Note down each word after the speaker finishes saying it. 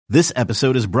This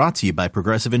episode is brought to you by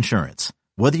Progressive Insurance.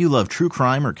 Whether you love true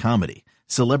crime or comedy,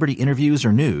 celebrity interviews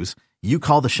or news, you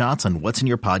call the shots on what's in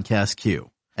your podcast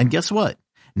queue. And guess what?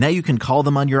 Now you can call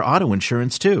them on your auto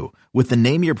insurance too with the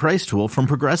Name Your Price tool from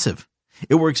Progressive.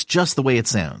 It works just the way it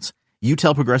sounds. You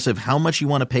tell Progressive how much you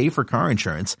want to pay for car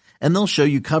insurance, and they'll show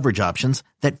you coverage options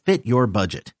that fit your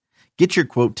budget. Get your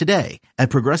quote today at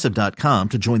Progressive.com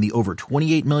to join the over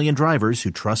 28 million drivers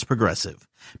who trust Progressive.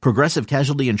 Progressive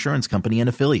Casualty Insurance Company and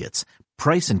Affiliates.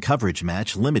 Price and coverage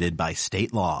match limited by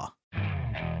state law.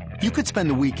 You could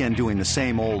spend the weekend doing the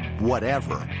same old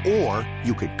whatever, or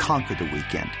you could conquer the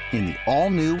weekend in the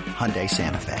all-new Hyundai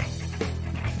Santa Fe.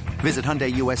 Visit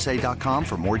HyundaiUSA.com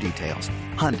for more details.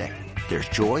 Hyundai, there's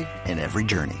joy in every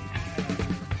journey.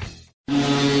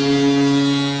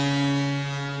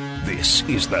 This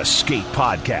is the Skate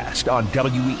Podcast on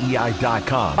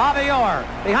WEEI.com. Bobby Orr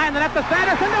behind the net to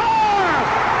Sanderson. Orr!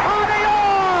 Bobby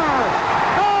Orr!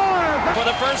 Orr! For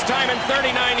the first time in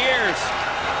 39 years,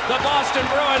 the Boston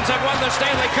Bruins have won the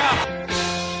Stanley Cup.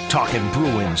 Talking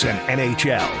Bruins and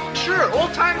NHL. Sure,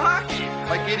 old-time hockey,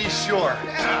 like Eddie Shore.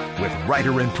 Yeah. With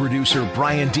writer and producer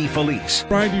Brian DeFelice.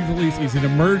 Brian DeFelice is an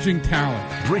emerging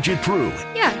talent. Bridget Prue.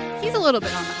 Yeah, he's a little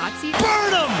bit on the hot seat.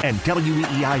 Burn him! And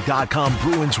WEEI.com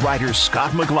Bruins writer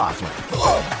Scott McLaughlin.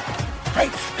 Hey,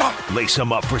 stop! Lace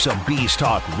him up for some Bees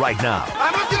talk right now.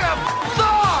 I'm a damn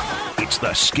dog! It's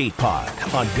the Skate Pod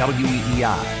on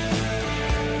WEEI.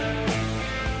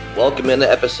 Welcome into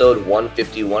episode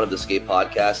 151 of the Skate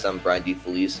Podcast. I'm Brian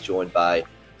DeFelice, joined by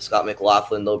Scott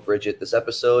McLaughlin, though Bridget. This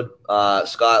episode,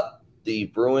 Scott, the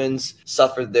Bruins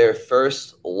suffered their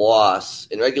first loss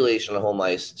in regulation on home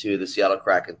ice to the Seattle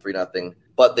Kraken 3-0,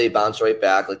 but they bounced right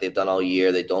back like they've done all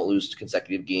year. They don't lose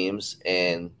consecutive games,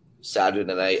 and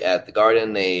Saturday night at the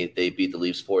Garden, they beat the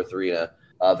Leafs 4-3 in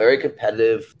a very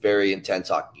competitive, very intense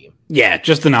hockey game. Yeah,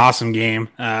 just an awesome game.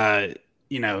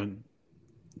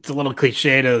 It's a little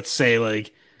cliche to say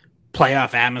like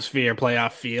playoff atmosphere,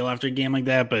 playoff feel after a game like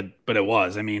that, but it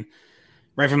was. I mean,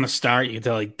 right from the start, you could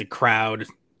tell like the crowd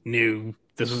knew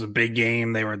this was a big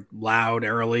game. They were loud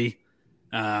early,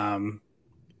 and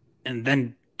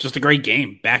then just a great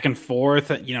game, back and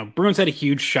forth. Bruins had a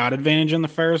huge shot advantage in the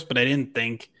first, but I didn't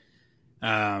think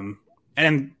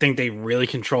they really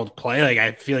controlled play. Like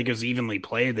I feel like it was evenly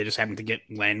played. They just happened to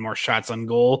land more shots on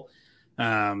goal.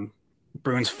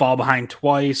 Bruins fall behind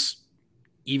twice,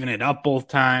 even it up both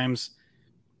times.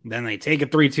 Then they take a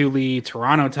 3-2 lead.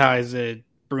 Toronto ties it.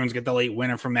 Bruins get the late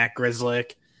winner from Matt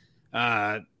Grzelcyk.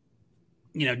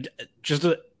 Just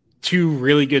two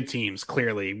really good teams,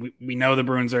 clearly. We know the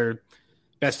Bruins are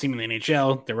best team in the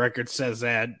NHL. The record says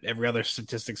that. Every other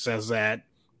statistic says that.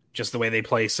 Just the way they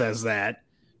play says that.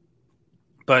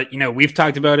 But, we've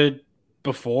talked about it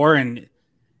before, and,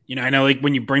 I know like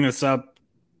when you bring this up,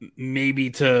 maybe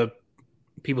to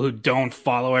people who don't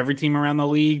follow every team around the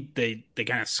league, they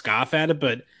kind of scoff at it,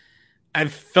 but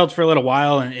I've felt for a little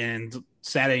while, and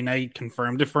Saturday night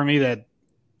confirmed it for me that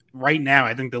right now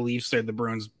I think the Leafs are the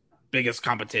Bruins' biggest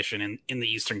competition in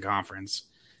the Eastern Conference.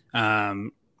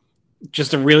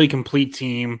 Just a really complete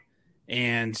team,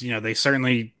 and they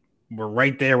certainly were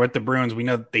right there with the Bruins. We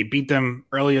know that they beat them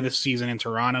earlier this season in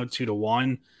Toronto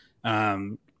 2-1.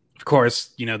 Of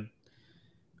course,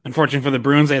 unfortunately for the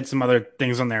Bruins, they had some other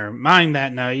things on their mind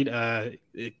that night.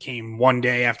 It came one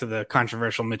day after the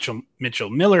controversial Mitchell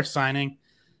Miller signing.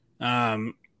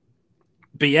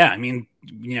 But yeah, I mean,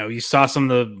 you saw some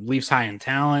of the Leafs high in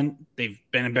talent. They've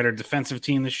been a better defensive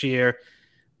team this year.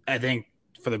 I think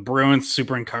for the Bruins,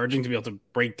 super encouraging to be able to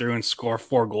break through and score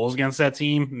 4 goals against that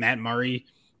team. Matt Murray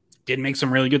did make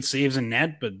some really good saves in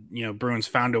net, but Bruins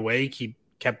found a way,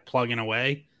 kept plugging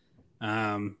away.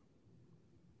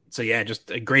 So, yeah,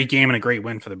 just a great game and a great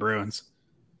win for the Bruins.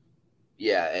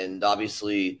 Yeah, and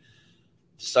obviously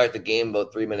to start the game,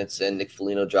 about 3 minutes in, Nick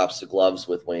Foligno drops the gloves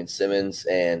with Wayne Simmons,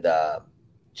 and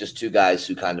just two guys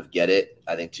who kind of get it.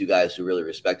 I think two guys who really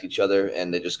respect each other,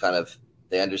 and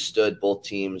they understood both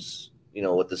teams,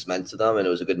 what this meant to them, and it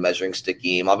was a good measuring stick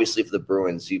game. Obviously for the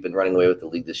Bruins, you've been running away with the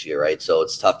league this year, right? So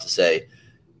it's tough to say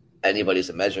anybody's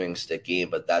a measuring stick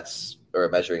game, or a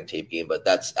measuring tape game, but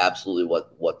that's absolutely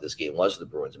what this game was for the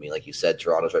Bruins. I mean, like you said,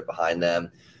 Toronto's right behind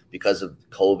them because of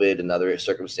COVID and other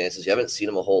circumstances. You haven't seen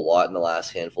them a whole lot in the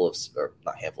last the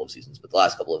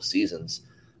last couple of seasons.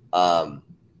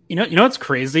 You know what's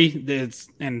crazy?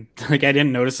 I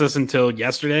didn't notice this until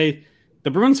yesterday. The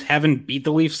Bruins haven't beat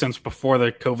the Leafs since before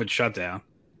the COVID shutdown.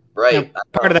 Right.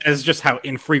 Part of that is just how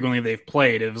infrequently they've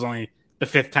played. It was only the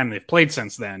 5th time they've played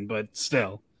since then, but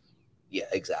still. Yeah,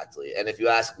 exactly. And if you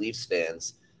ask Leafs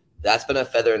fans, that's been a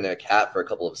feather in their cap for a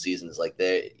couple of seasons. Like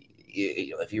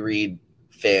if you read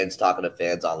fans talking to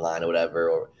fans online or whatever,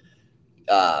 or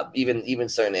even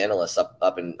certain analysts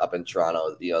up in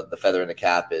Toronto, the feather in the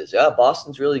cap is,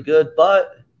 Boston's really good,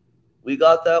 but we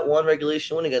got that one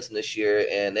regulation win against them this year,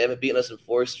 and they haven't beaten us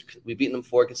we've beaten them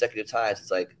 4 consecutive times. It's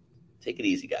like, take it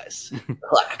easy, guys.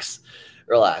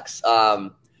 Relax.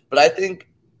 But I think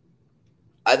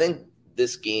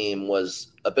this game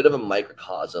was a bit of a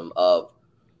microcosm of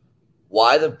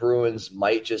why the Bruins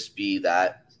might just be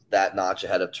that notch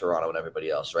ahead of Toronto and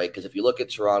everybody else, right? Because if you look at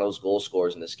Toronto's goal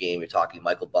scorers in this game, you're talking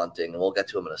Michael Bunting, and we'll get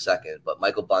to him in a second, but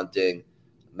Michael Bunting,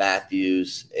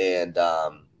 Matthews, and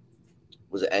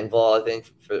was it Engvall, I think,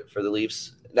 for the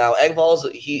Leafs? Now, Engvall's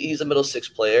he's a middle six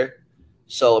player,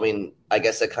 so, I mean, I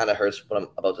guess that kind of hurts what I'm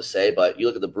about to say, but you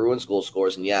look at the Bruins goal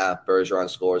scores, and Bergeron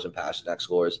scores and Pasternak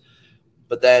scores,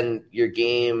 but then your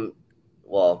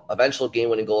eventual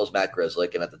game-winning goal is Matt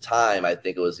Grzelcyk, and at the time, I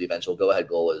think it was the eventual go-ahead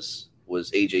goal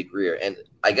was AJ Greer. And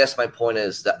I guess my point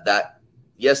is that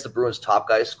yes, the Bruins top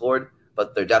guys scored,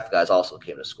 but their depth guys also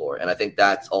came to score. And I think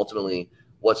that's ultimately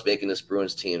what's making this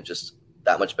Bruins team just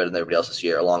that much better than everybody else this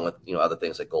year, along with, other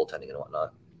things like goaltending and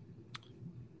whatnot.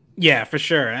 Yeah, for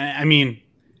sure. I mean,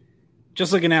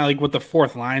 just looking at like what the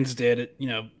fourth lines did,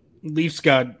 Leafs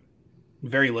got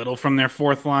very little from their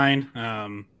fourth line.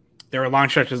 There were long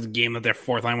stretches of the game that their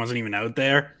fourth line wasn't even out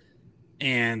there.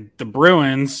 And the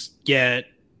Bruins get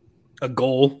a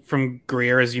goal from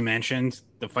Greer, as you mentioned,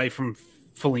 the fight from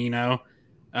Foligno,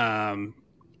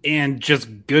 and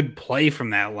just good play from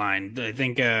that line. I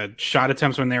think shot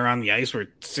attempts when they were on the ice were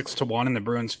 6-1 in the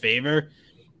Bruins' favor,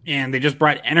 and they just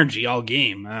brought energy all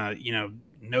game.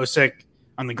 Nosek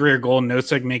on the Greer goal,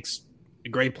 Nosek makes a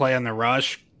great play on the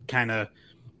rush, kind of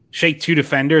shake 2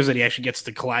 defenders that he actually gets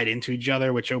to collide into each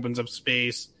other, which opens up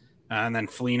space, and then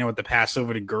Foligno with the pass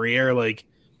over to Greer. Like,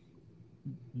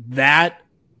 that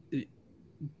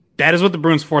is what the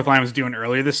Bruins' fourth line was doing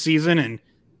earlier this season and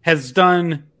has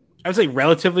done, I would say,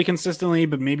 relatively consistently,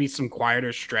 but maybe some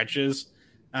quieter stretches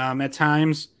at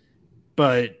times.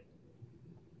 But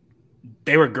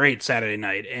they were great Saturday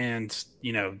night, and,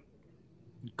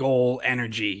 goal,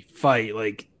 energy, fight,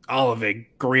 like all of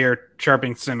it. Greer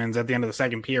chirping Simmons at the end of the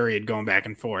second period, going back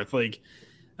and forth. Like,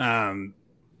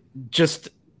 just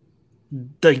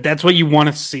like that's what you want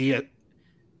to see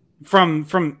from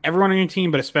everyone on your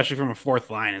team, but especially from a fourth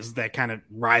line, is that kind of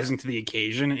rising to the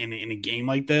occasion in a game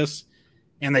like this.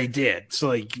 And they did. So,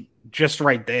 like, just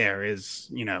right there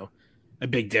is, a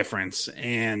big difference.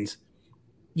 And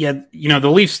the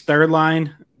Leafs third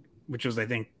line, which was, I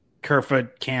think,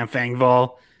 Kerfoot, Kampf,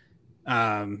 Engvall,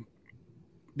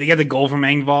 they get the goal from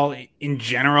Engvall. In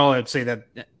general, I'd say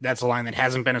that's a line that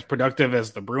hasn't been as productive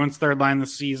as the Bruins third line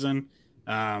this season.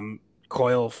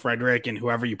 Coyle, Frederick, and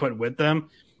whoever you put with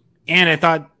them. And I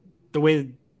thought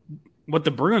what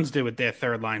the Bruins did with their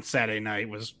third line Saturday night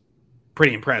was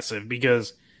pretty impressive,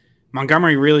 because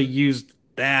Montgomery really used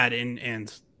that,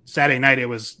 and Saturday night it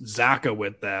was Zacha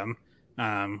with them.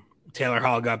 Taylor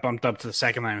Hall got bumped up to the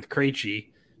second line with Krejci,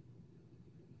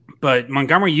 but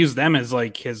Montgomery used them as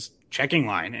like his checking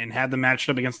line and had them matched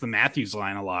up against the Matthews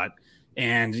line a lot.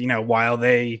 And, while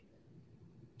they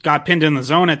got pinned in the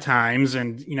zone at times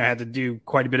and, had to do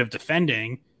quite a bit of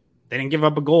defending, they didn't give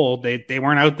up a goal. They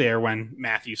weren't out there when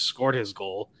Matthews scored his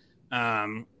goal.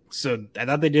 So I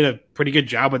thought they did a pretty good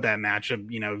job with that matchup.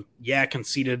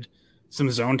 Conceded some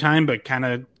zone time, but kind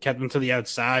of kept them to the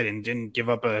outside and didn't give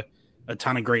up a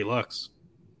ton of great looks.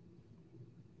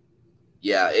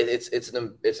 Yeah, it's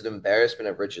an embarrassment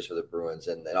of riches for the Bruins,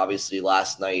 and obviously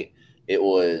last night it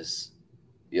was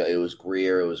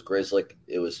Greer, it was Grzelcyk,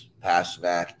 it was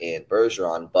Pasternak and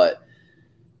Bergeron. But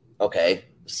okay,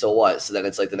 so what? So then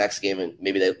it's like the next game, and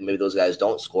maybe those guys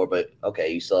don't score, but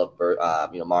okay, you still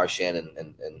have Marchand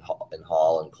and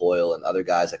Hall and Coyle and other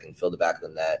guys that can fill the back of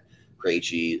the net,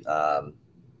 Krejci.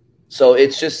 So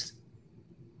it's just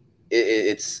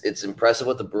it's impressive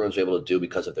what the Bruins were able to do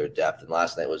because of their depth, and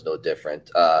last night was no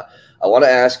different. I want to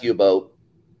ask you about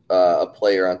a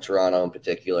player on Toronto in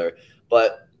particular,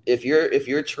 but if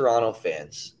you're Toronto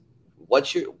fans,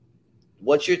 what's your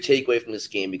takeaway from this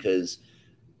game? Because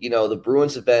the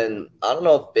Bruins have been, I don't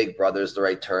know if big brother is the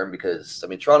right term, because, I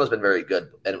mean, Toronto's been very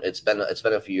good, and it's been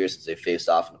a few years since they faced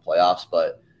off in the playoffs,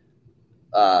 but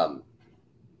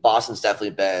Boston's definitely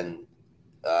been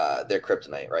their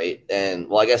kryptonite, right? And,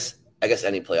 well, I guess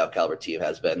any playoff caliber team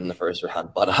has been in the first round,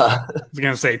 but I was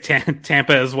going to say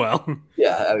Tampa as well.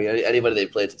 Yeah, I mean, anybody they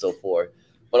played since 2004.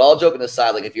 But all joking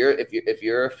aside, like if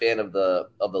you're a fan of the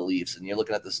Leafs and you're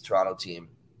looking at this Toronto team,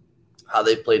 how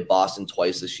they've played Boston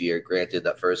twice this year. Granted,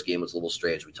 that first game was a little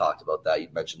strange. We talked about that. You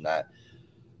mentioned that.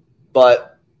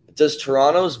 But Does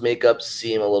Toronto's makeup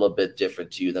seem a little bit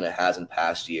different to you than it has in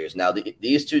past years? Now,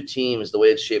 these two teams, the way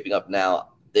it's shaping up now,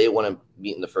 they want to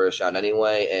meet in the first round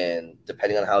anyway, and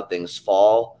depending on how things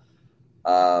fall,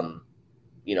 they want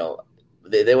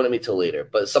to meet till later.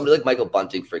 But somebody like Michael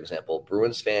Bunting, for example,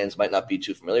 Bruins fans might not be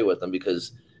too familiar with him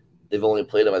because they've only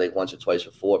played him, I think, once or twice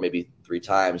before, maybe 3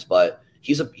 times. But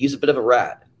he's a bit of a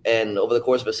rat. And over the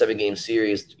course of a 7-game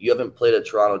series, you haven't played a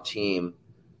Toronto team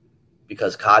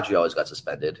because Kadri always got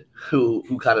suspended, who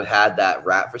kind of had that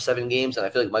rat for 7 games. And I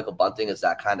feel like Michael Bunting is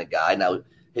that kind of guy. Now,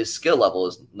 his skill level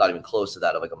is not even close to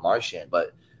that of like a Marchand,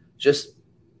 but just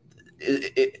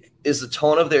is the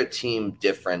tone of their team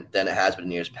different than it has been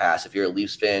in years past? If you're a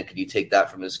Leafs fan, could you take that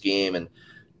from this game? And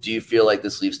do you feel like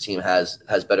this Leafs team has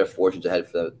better fortunes ahead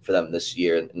for them this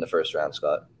year in the first round,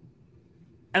 Scott?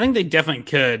 I think they definitely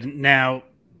could. Now,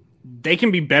 they can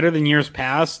be better than years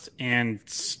past and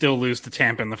still lose to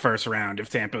Tampa in the first round if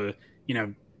Tampa,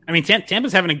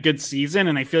 Tampa's having a good season,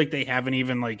 and I feel like they haven't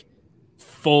even like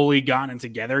fully gotten it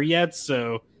together yet.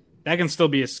 So that can still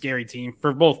be a scary team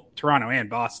for both Toronto and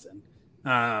Boston.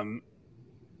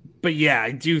 But yeah,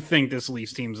 I do think this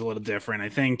Leafs team's a little different. I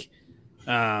think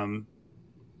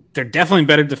they're definitely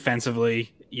better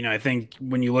defensively. I think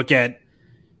when you look at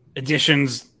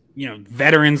additions,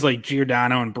 veterans like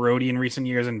Giordano and Brody in recent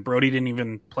years, and Brody didn't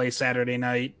even play Saturday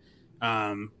night.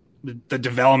 The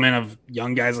development of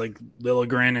young guys like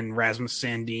Liljegren and Rasmus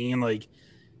Sandin, like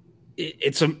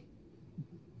it's a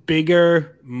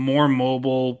bigger, more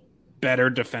mobile,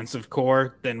 better defensive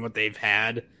core than what they've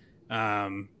had.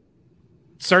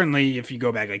 Certainly if you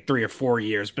go back like 3 or 4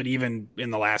 years, but even in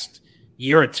the last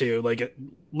year or two, like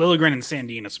Liljegren and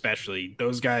Sandin especially,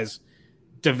 those guys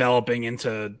developing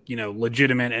into,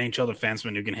 legitimate NHL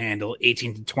defensemen who can handle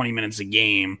 18 to 20 minutes a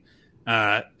game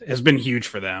has been huge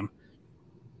for them.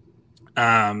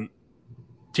 To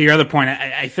your other point,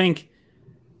 I think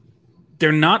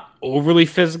they're not overly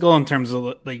physical in terms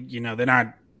of they're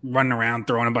not running around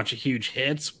throwing a bunch of huge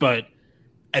hits, but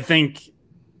I think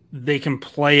they can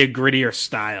play a grittier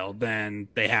style than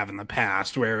they have in the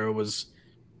past, where it was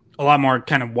a lot more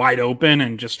kind of wide open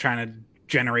and just trying to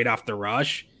generate off the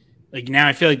rush. Like now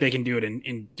I feel like they can do it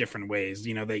in different ways.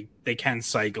 They can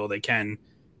cycle, they can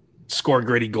score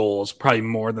gritty goals, probably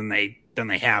more than they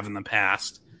have in the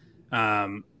past.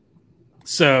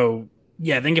 So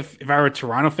yeah, I think if I were a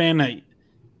Toronto fan, I'd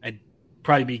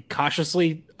probably be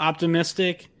cautiously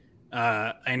optimistic.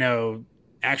 I know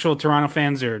actual Toronto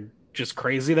fans are just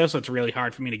crazy though, so it's really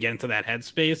hard for me to get into that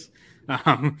headspace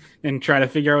and try to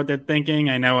figure out what they're thinking.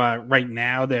 I know right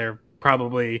now they're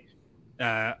probably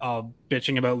all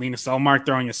bitching about Linus Ullmark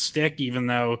throwing a stick, even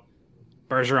though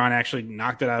Bergeron actually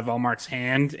knocked it out of Ullmark's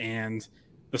hand, and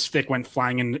the stick went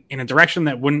flying in a direction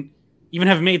that wouldn't even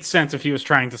have made sense if he was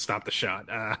trying to stop the shot.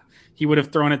 He would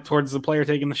have thrown it towards the player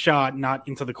taking the shot, not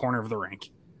into the corner of the rink.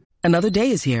 Another day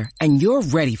is here, and you're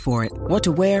ready for it. What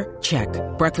to wear? Check.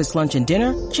 Breakfast, lunch, and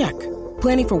dinner? Check.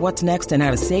 Planning for what's next and how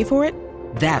to save for it?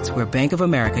 That's where Bank of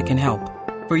America can help.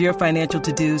 For your financial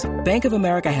to-dos, Bank of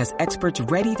America has experts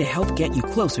ready to help get you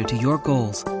closer to your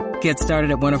goals. Get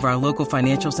started at one of our local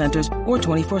financial centers or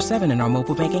 24/7 in our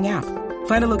mobile banking app.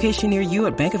 Find a location near you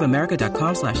at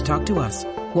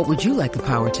bankofamerica.com/talktous. What would you like the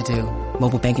power to do?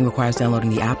 Mobile banking requires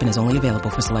downloading the app and is only available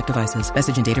for select devices.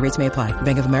 Message and data rates may apply.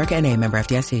 Bank of America NA, member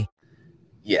FDIC.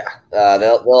 Yeah,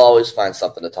 they'll always find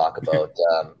something to talk about.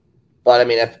 But I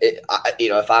mean,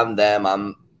 if I'm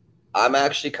them, I'm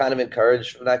actually kind of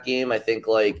encouraged from that game. I think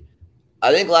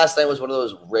last night was one of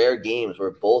those rare games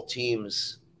where both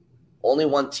teams, only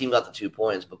one team got the 2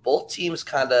 points, but both teams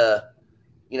kind of,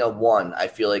 won. I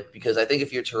feel like, because I think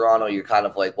if you're Toronto, you're kind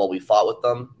of like, well, we fought with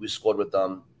them, we scored with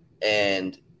them,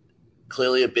 and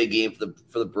clearly a big game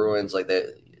for the Bruins. Like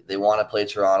they want to play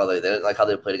Toronto. They didn't like how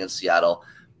they played against Seattle,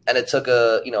 and it took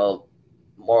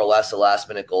more or less a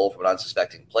last-minute goal from an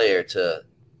unsuspecting player to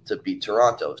beat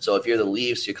Toronto. So if you're the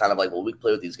Leafs, you're kind of like, well, we can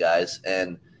play with these guys,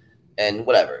 and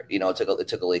whatever. It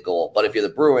took a late goal. But if you're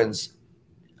the Bruins,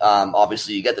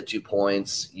 obviously you get the 2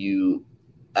 points. You,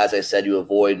 as I said, you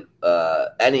avoid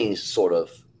any sort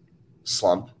of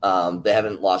slump. They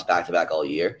haven't lost back-to-back all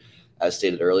year, as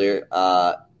stated earlier.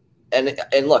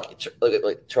 And look,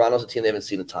 Toronto's a team they haven't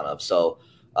seen a ton of. So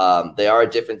they are a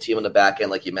different team on the back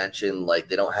end, like you mentioned. Like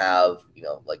they don't have,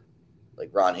 like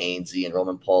Ron Hainsey and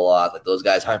Roman Polak. Like those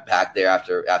guys aren't back there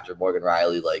after Morgan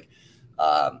Riley.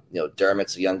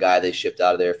 Dermott's a young guy they shipped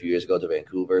out of there a few years ago to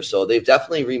Vancouver. So they've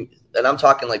definitely and I'm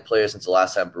talking like players since the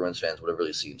last time Bruins fans would have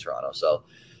really seen Toronto. So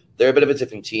they're a bit of a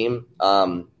different team.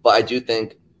 But I do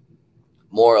think,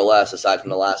 more or less, aside from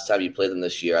the last time you played them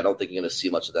this year, I don't think you're going to see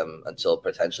much of them until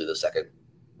potentially the second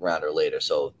round or later.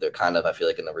 So they're kind of, I feel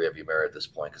like, in the rearview mirror at this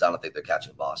point because I don't think they're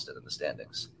catching Boston in the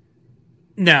standings.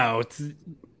 No,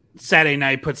 Saturday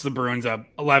night puts the Bruins up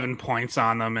 11 points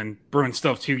on them, and Bruins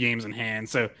still have 2 games in hand.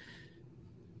 So,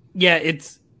 yeah,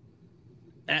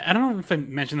 I don't know if I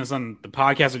mentioned this on the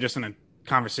podcast or just in a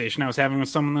conversation I was having with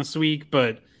someone this week,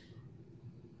 but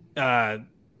there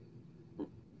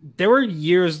were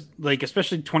years, like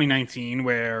especially 2019,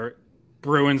 where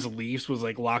Bruins Leafs was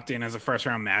like locked in as a first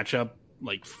round matchup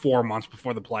like 4 months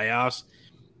before the playoffs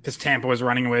because Tampa was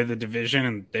running away with the division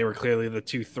and they were clearly the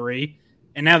 2-3.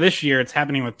 And now this year it's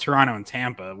happening with Toronto and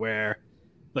Tampa where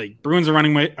like Bruins are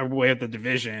running away with the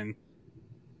division.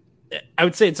 I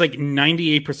would say it's like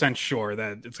 98% sure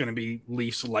that it's going to be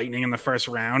Leafs Lightning in the first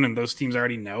round, and those teams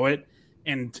already know it.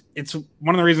 And it's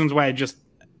one of the reasons why I just,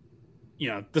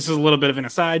 this is a little bit of an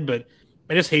aside, but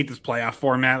I just hate this playoff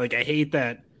format. Like, I hate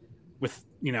that with,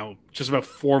 just about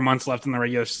 4 months left in the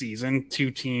regular season, 2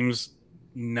 teams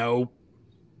know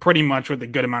pretty much with a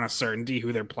good amount of certainty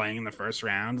who they're playing in the first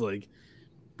round. Like,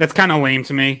 that's kind of lame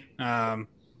to me.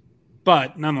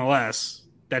 But nonetheless,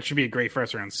 that should be a great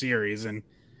first round series. And,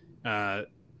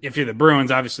 if you're the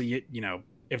Bruins, obviously,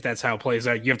 if that's how it plays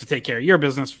out, you have to take care of your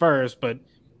business first, but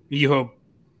you hope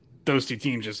those 2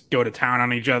 teams just go to town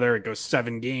on each other. It goes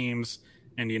 7 games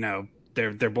and,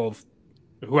 they're both,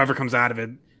 whoever comes out of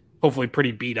it, hopefully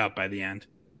pretty beat up by the end.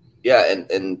 Yeah.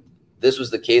 And this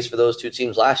was the case for those 2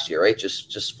 teams last year, right?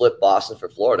 Just flip Boston for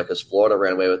Florida because Florida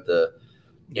ran away with the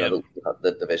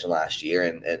division last year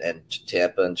and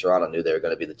Tampa and Toronto knew they were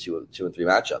going to be the 2 and 3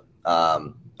 matchup.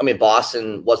 I mean,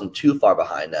 Boston wasn't too far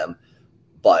behind them,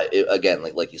 but again,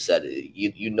 like you said,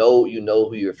 you know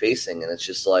who you're facing, and it's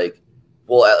just like,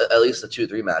 well, at least the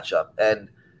 2-3 matchup. And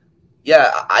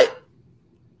yeah, I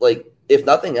like, if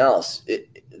nothing else,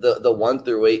 the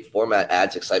 1-8 format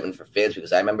adds excitement for fans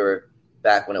because I remember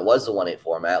back when it was the 1-8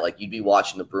 format, like you'd be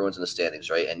watching the Bruins in the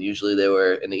standings, right? And usually they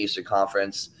were in the Eastern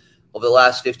Conference. Over the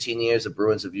last 15 years, the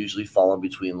Bruins have usually fallen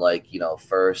between like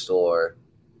first or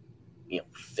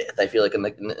fifth. I feel like in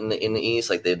the East,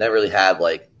 like they've never really had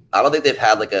like, I don't think they've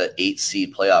had like a 8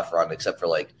 seed playoff run except for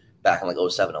like back in like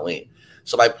 07, 08.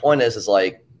 So my point is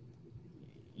like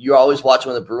you're always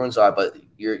watching where the Bruins are, but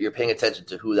you're paying attention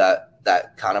to who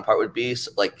that counterpart would be.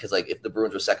 So, like, because like if the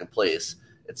Bruins were second place,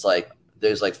 it's like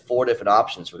there's like 4 different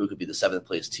options for who could be the 7th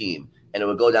place team, and it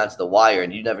would go down to the wire,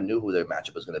 and you never knew who their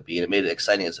matchup was going to be, and it made it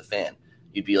exciting as a fan.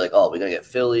 You'd be like, oh, we're going to get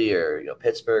Philly or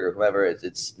Pittsburgh or whoever.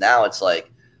 It's now it's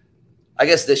like, I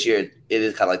guess this year it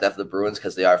is kind of like that for the Bruins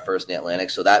because they are first in the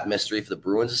Atlantic, so that mystery for the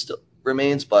Bruins still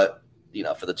remains. But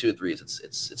for the 2-3s,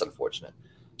 it's unfortunate.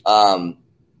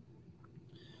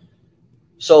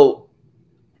 So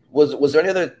was there any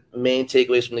other main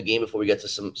takeaways from the game before we get to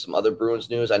some other Bruins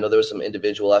news? I know there was some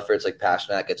individual efforts, like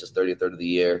Pasternak gets his 33rd of the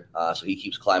year, so he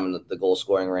keeps climbing the goal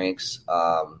scoring ranks.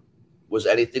 Was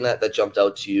anything that jumped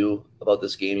out to you about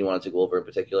this game you wanted to go over in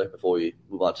particular before we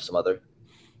move on to some other?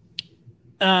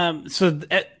 So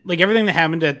like everything that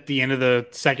happened at the end of the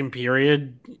second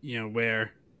period,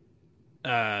 where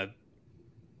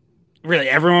really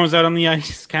everyone was out on the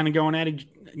ice kind of going at each,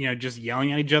 just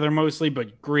yelling at each other mostly,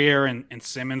 but Greer and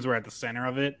Simmons were at the center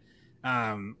of it.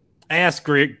 I asked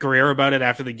Greer about it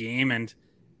after the game, and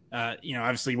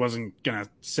obviously he wasn't going to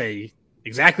say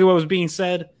exactly what was being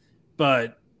said,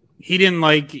 but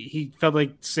he felt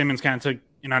like Simmons kind of took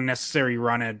an unnecessary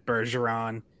run at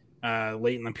Bergeron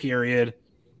late in the period.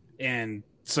 And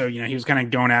so, he was kind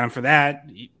of going at him for that.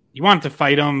 He wanted to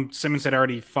fight him. Simmons had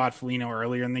already fought Foligno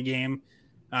earlier in the game.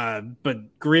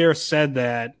 But Greer said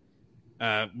that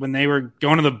when they were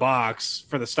going to the box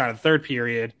for the start of the third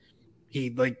period,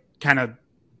 he kind of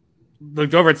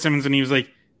looked over at Simmons and he was like,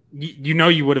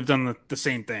 you would have done the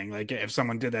same thing. Like if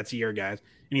someone did that to your guys.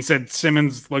 And he said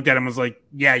Simmons looked at him and was like,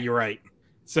 yeah, you're right.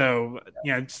 So,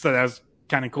 so that was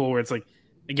kind of cool where it's like,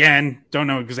 again, don't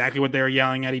know exactly what they were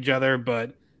yelling at each other,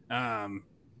 but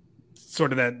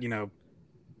sort of that,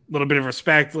 little bit of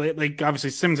respect. Like obviously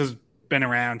Simmons has been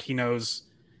around. He knows,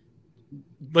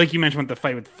 like you mentioned with the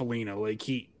fight with Foligno, like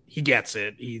he gets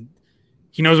it. He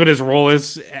knows what his role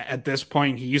is at this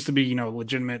point. He used to be,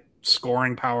 legitimate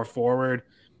scoring power forward.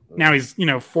 Now he's,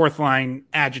 fourth line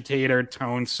agitator,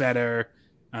 tone setter,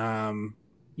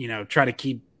 try to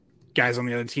keep guys on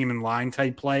the other team in line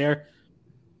type player.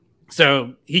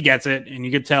 So he gets it. And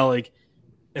you could tell, like,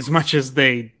 as much as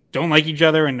they don't like each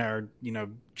other and are,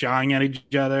 jawing at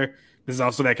each other, there's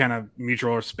also that kind of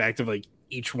mutual respect of like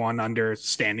each one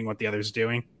understanding what the other's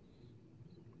doing.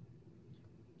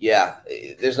 Yeah,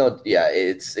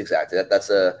 it's exactly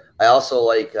that. I also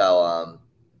like how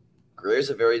Greer's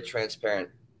a very transparent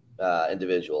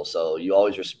individual. So you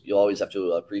always have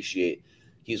to appreciate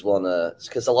he's willing to,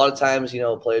 because a lot of times,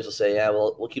 players will say, yeah,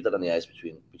 well, we'll keep that on the ice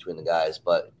between the guys.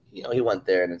 But, he went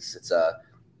there, and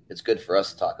it's good for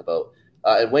us to talk about.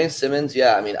 And Wayne Simmons,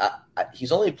 yeah, I mean,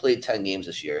 he's only played 10 games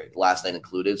this year, last night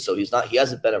included. So he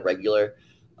hasn't been a regular.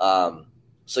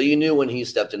 So you knew when he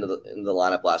stepped into the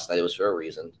lineup last night, it was for a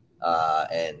reason.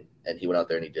 And he went out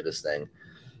there and he did his thing.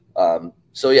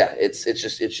 So yeah, it's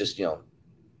just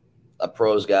a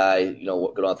pros guy,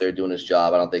 going out there doing his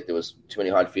job. I don't think there was too many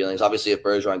hard feelings. Obviously, if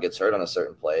Bergeron gets hurt on a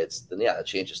certain play, then it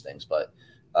changes things. But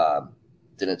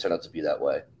didn't turn out to be that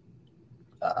way.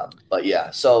 But yeah,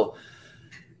 so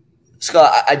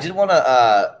Scott, I did want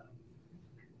to.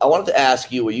 I wanted to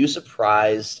ask you: were you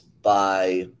surprised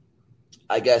by?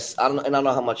 I guess I don't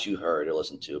know how much you heard or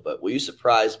listened to, but were you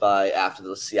surprised by after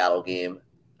the Seattle game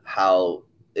how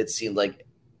it seemed like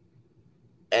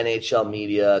NHL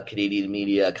media, Canadian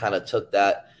media kind of took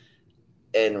that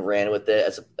and ran with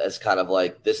it as kind of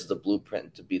like, this is the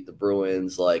blueprint to beat the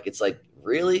Bruins. Like, it's like,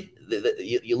 really?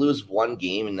 You lose one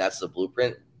game and that's the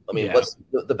blueprint? I mean, what's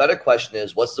the better question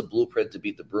is, what's the blueprint to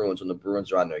beat the Bruins when the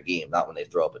Bruins are on their game, not when they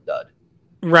throw up a dud?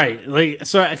 Right. Like,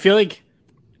 so I feel like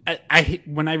I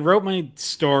when I wrote my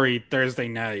story Thursday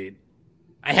night,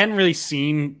 I hadn't really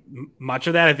seen much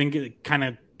of that. I think it kind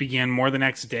of began more the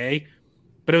next day.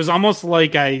 But it was almost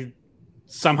like I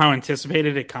somehow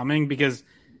anticipated it coming, because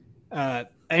I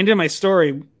ended my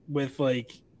story with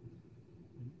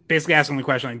basically asking the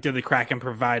question, did the Kraken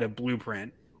provide a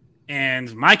blueprint?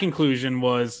 And my conclusion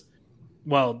was,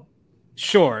 well,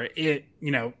 sure.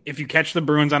 If you catch the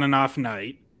Bruins on an off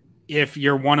night, if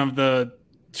you're one of the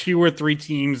 2 or 3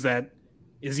 teams that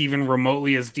is even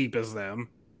remotely as deep as them,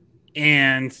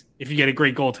 and if you get a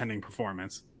great goaltending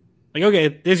performance, okay,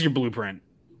 there's your blueprint.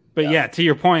 But yeah, to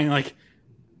your point,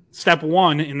 step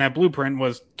 1 in that blueprint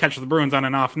was catch the Bruins on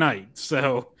an off night.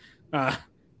 So, good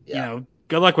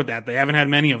luck with that. They haven't had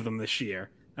many of them this year.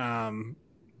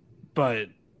 But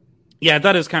yeah,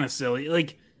 that is kind of silly.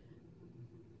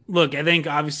 Look, I think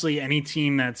obviously any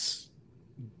team that's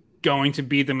going to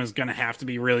beat them is going to have to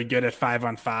be really good at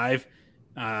 5-on-5.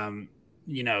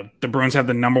 The Bruins have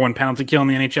the number 1 penalty kill in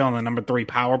the NHL and the number 3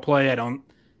 power play. I don't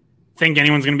think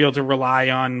anyone's going to be able to rely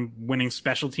on winning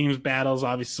special teams battles.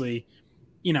 Obviously,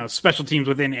 special teams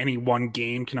within any one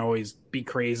game can always be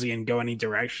crazy and go any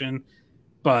direction.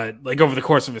 But over the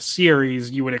course of a series,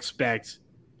 you would expect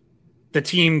the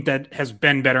team that has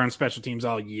been better on special teams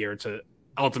all year to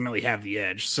ultimately have the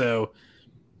edge. So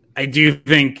I do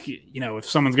think, if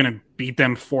someone's going to beat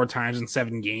them 4 times in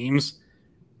 7 games,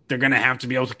 they're going to have to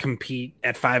be able to compete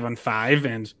at 5-on-5.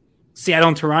 And Seattle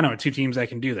and Toronto are 2 teams that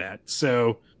can do that.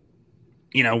 So,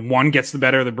 one gets the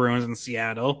better of the Bruins in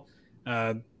Seattle.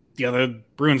 The other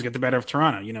Bruins get the better of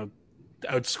Toronto.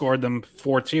 Outscored them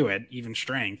 4-2 at even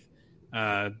strength.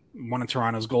 One of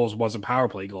Toronto's goals was a power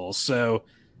play goal. So,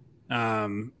 I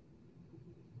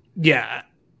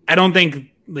don't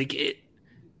think it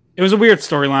was a weird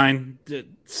storyline.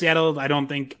 Seattle, I don't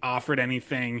think offered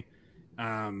anything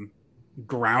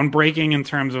groundbreaking in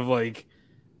terms of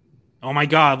oh my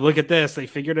God, look at this, they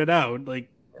figured it out.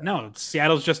 No,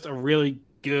 Seattle's just a really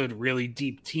good, really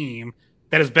deep team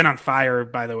that has been on fire,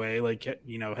 by the way.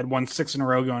 Had won 6 in a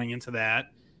row going into that.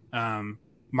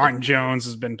 Martin Jones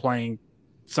has been playing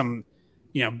been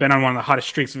on one of the hottest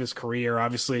streaks of his career.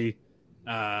 Obviously,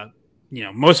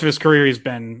 most of his career he's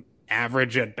been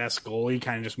average at best goalie,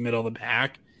 kind of just middle of the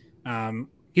pack.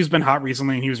 He's been hot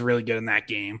recently, and he was really good in that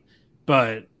game.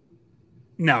 But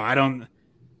no, I don't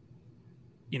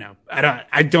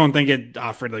think it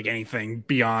offered anything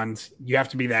beyond you have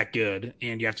to be that good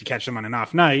and you have to catch them on an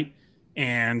off night.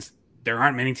 And there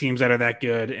aren't many teams that are that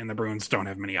good, and the Bruins don't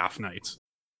have many off nights.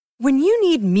 When you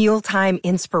need mealtime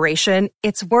inspiration,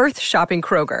 it's worth shopping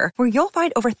Kroger, where you'll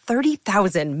find over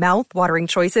 30,000 mouth-watering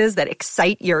choices that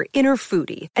excite your inner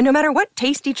foodie. And no matter what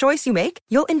tasty choice you make,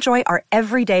 you'll enjoy our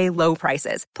everyday low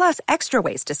prices, plus extra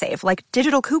ways to save, like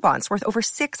digital coupons worth over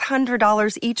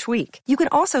 $600 each week. You can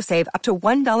also save up to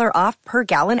 $1 off per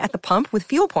gallon at the pump with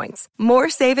fuel points. More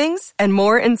savings and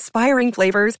more inspiring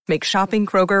flavors make shopping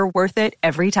Kroger worth it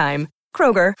every time.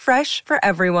 Kroger, fresh for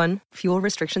everyone. Fuel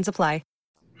restrictions apply.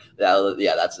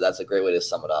 That's a great way to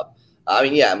sum it up.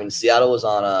 Seattle was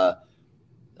on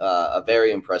a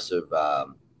very impressive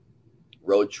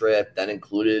road trip that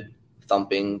included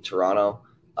thumping Toronto.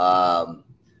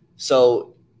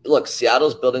 So look,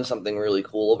 Seattle's building something really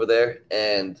cool over there,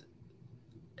 and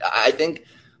I think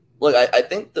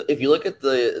if you look at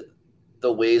the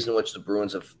ways in which the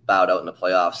Bruins have bowed out in the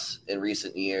playoffs in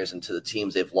recent years and to the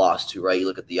teams they've lost to, right? You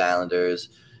look at the Islanders,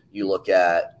 you look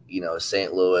at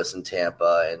St. Louis and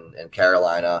Tampa and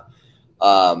Carolina.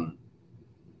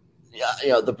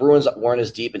 Yeah, the Bruins weren't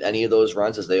as deep in any of those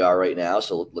runs as they are right now.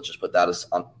 So let's just put that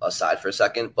aside for a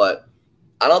second. But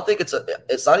I don't think it's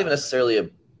not even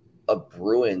necessarily a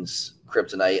Bruins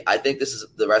kryptonite. I think this is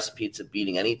the recipe to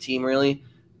beating any team, really.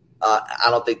 I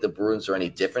don't think the Bruins are any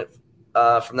different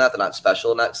from that. They're not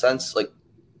special in that sense. Like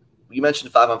you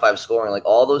mentioned 5-on-5 scoring, like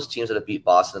all those teams that have beat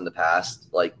Boston in the past,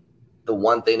 like the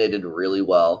one thing they did really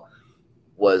well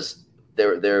was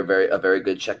they're a very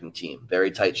good checking team, very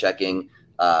tight checking.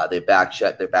 They back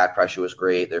check, their back pressure was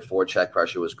great, their forward check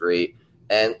pressure was great,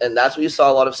 and that's what you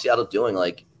saw a lot of Seattle doing.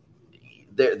 Like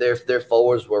their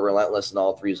forwards were relentless in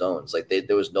all three zones. Like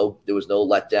there was no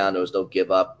letdown, there was no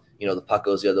give up. The puck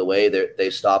goes the other way.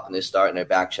 They stop and they start and they're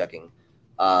back checking.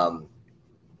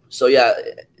 So yeah,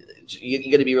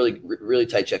 you got to be really, really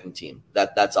tight checking team.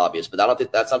 That's obvious, but I don't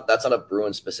think that's not a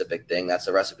Bruins specific thing. That's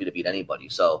a recipe to beat anybody.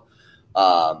 So,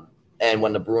 and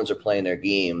when the Bruins are playing their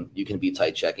game, you can be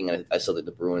tight checking. And I still think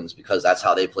the Bruins, because that's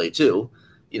how they play too.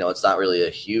 It's not really a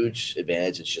huge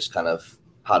advantage. It's just kind of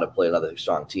how to play another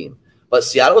strong team. But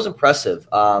Seattle was impressive.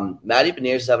 Matty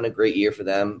Beniers is having a great year for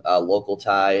them, local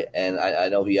tie, and I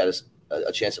know he had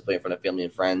a chance to play in front of family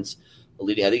and friends. I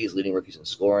think he's leading rookies in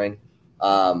scoring.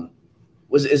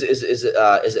 Is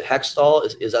it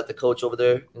Hextall? Is that the coach over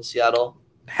there in Seattle?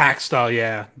 Hackstall,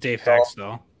 yeah, Dave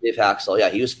Hackstall. Dave Hackstall, yeah,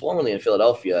 he was formerly in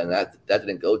Philadelphia, and that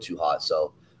didn't go too hot.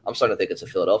 So I'm starting to think it's a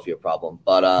Philadelphia problem.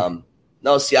 But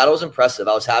no, Seattle was impressive.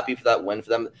 I was happy for that win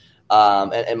for them.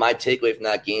 And my takeaway from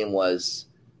that game was.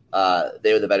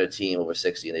 They were the better team over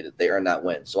 60, and they earned that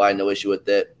win. So I had no issue with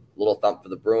it. Little thump for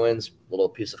the Bruins, little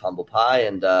piece of humble pie,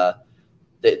 and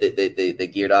they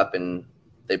geared up and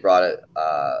they brought it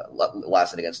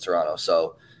last night against Toronto.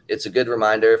 So it's a good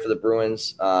reminder for the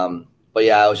Bruins. But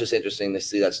yeah, it was just interesting to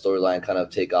see that storyline kind of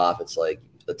take off. It's like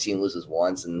the team loses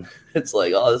once, and it's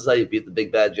like, oh, this is how you beat the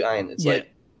big bad giant. It's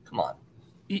like, come on.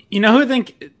 You know who I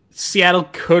think Seattle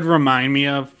could remind me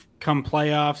of come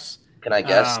playoffs? Can I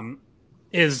guess?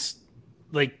 Is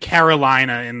like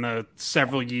Carolina in the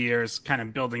several years kind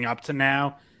of building up to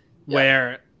now,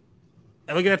 where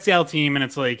I look at that Seattle team and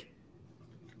it's like,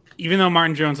 even though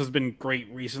Martin Jones has been great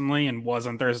recently and was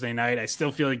on Thursday night, I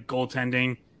still feel like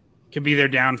goaltending could be their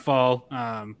downfall.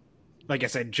 Like I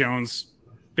said, Jones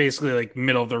basically like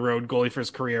middle of the road goalie for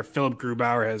his career. Philip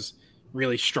Grubauer has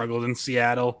really struggled in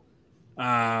Seattle.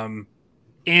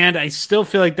 And I still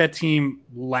feel like that team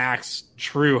lacks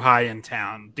true high-end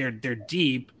talent. They're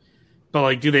deep, but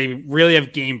like, do they really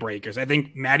have game breakers? I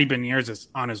think Matty Beniers is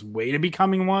on his way to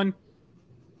becoming one,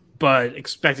 but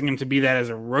expecting him to be that as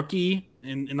a rookie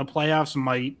in the playoffs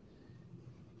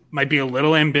might be a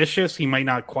little ambitious. He might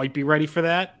not quite be ready for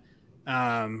that.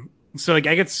 So like,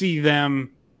 I could see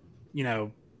them, I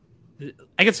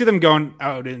could see them going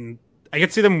out and I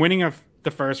could see them winning the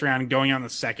first round and going on the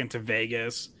second to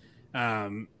Vegas.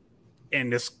 And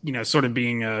this, sort of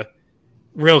being a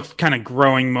real kind of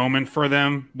growing moment for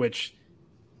them, which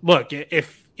look,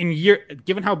 if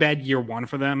given how bad year one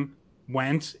for them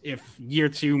went, if year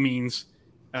two means,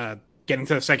 getting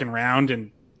to the second round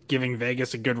and giving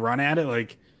Vegas a good run at it,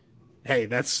 like, hey,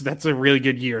 that's a really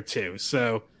good year too.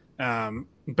 So,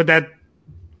 but that,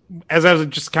 as I was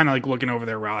just kind of like looking over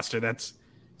their roster, that's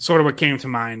sort of what came to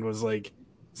mind was like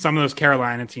some of those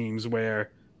Carolina teams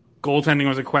where goaltending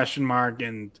was a question mark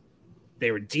and they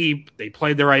were deep. They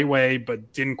played the right way,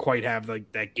 but didn't quite have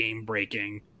like that game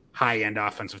breaking high end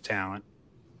offensive talent.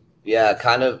 Yeah.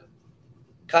 Kind of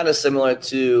similar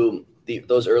to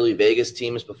those early Vegas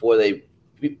teams before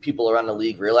people around the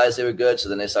league realized they were good. So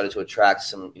then they started to attract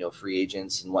some, free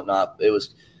agents and whatnot.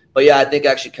 But yeah, I think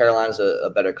actually Carolina's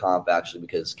a better comp actually,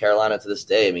 because Carolina to this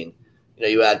day, I mean,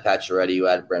 you add Pacioretty, you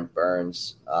add Brent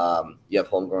Burns, you have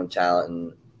homegrown talent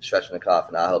and Svechnikov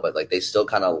and Aho, but like they still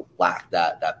kind of lack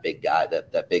that big guy,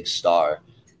 that big star,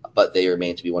 but they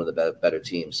remain to be one of the better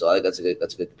teams. So I think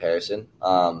that's a good comparison.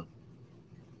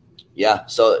 Yeah,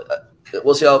 so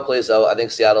we'll see how it plays out. I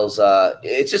think Seattle's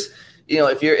it's just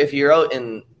if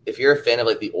you're a fan of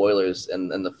like the Oilers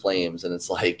and the Flames, and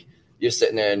it's like you're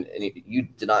sitting there and you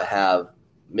did not have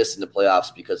missing the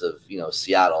playoffs because of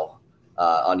Seattle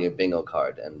on your bingo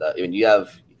card, and you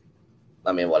have.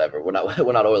 I mean, whatever. We're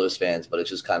not Oilers fans, but it's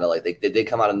just kind of like they did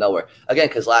come out of nowhere again,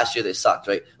 because last year they sucked,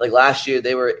 right? Like last year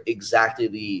they were exactly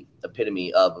the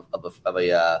epitome of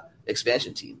a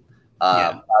expansion team.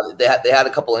 They had a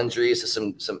couple injuries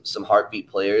to some heartbeat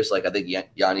players. Like I think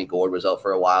Yanni Gourde was out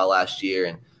for a while last year,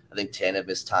 and I think Tanev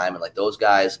missed time. And like those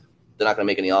guys, they're not going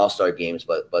to make any All-Star games,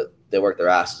 but they work their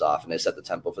asses off and they set the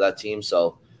tempo for that team.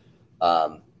 So,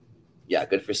 yeah,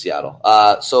 good for Seattle.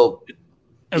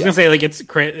 I was gonna say, like, it's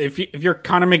crazy if you're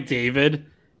Connor McDavid,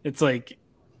 it's like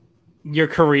your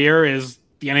career is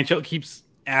the NHL keeps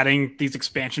adding these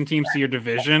expansion teams to your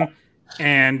division,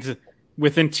 and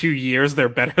within 2 years they're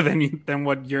better than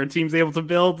what your team's able to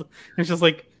build. It's just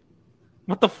like,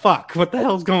 what the fuck? What the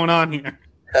hell's going on here?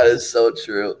 That is so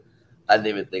true. I didn't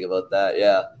even think about that.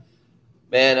 Yeah,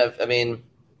 man. I mean,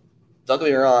 don't get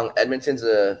me wrong. Edmonton's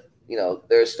they're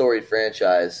a storied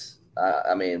franchise.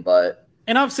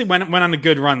 And obviously went on a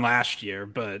good run last year,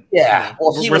 but yeah,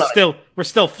 we're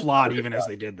still flawed even as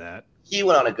they did that. He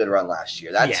went on a good run last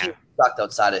year. That team sucked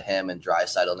outside of him and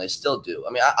Draisaitl, and they still do.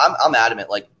 I mean, I'm adamant.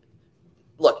 Like,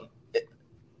 look,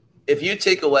 if you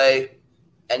take away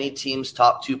any team's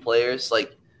top 2 players,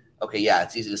 like, okay, yeah,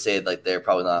 it's easy to say like they're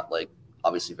probably not like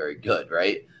obviously very good,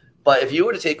 right? But if you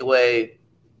were to take away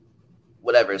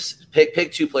whatever,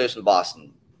 pick 2 players from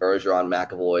Boston: Bergeron,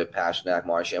 McAvoy, Pastrnak,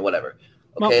 Marchand, whatever.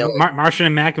 Okay, well,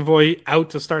 Marchand and McAvoy out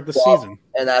to start the season,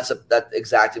 and that's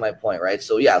exactly my point, right?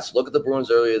 So yeah, so look at the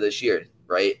Bruins earlier this year,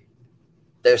 right?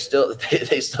 They still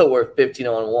were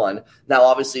 15-1. Now,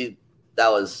 obviously, that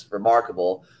was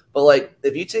remarkable, but like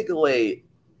if you take away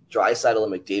Draisaitl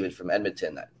and McDavid from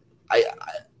Edmonton, I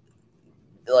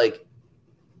like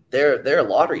they're a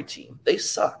lottery team. They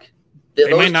suck.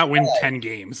 They might not win 10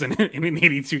 games in an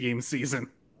 82-game season.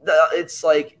 It's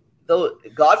like, though,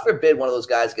 God forbid one of those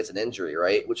guys gets an injury,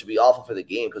 right? Which would be awful for the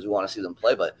game because we want to see them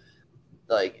play. But,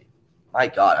 like, my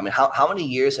God, I mean, how many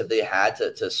years have they had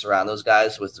to surround those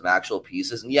guys with some actual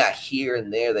pieces? And, yeah, here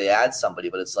and there they add somebody,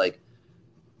 but it's like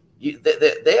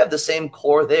they have the same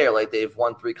core there. Like, they've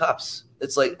won 3 cups.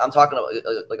 It's like I'm talking about,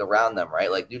 like, around them, right?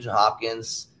 Like, Nugent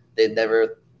Hopkins, they'd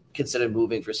never considered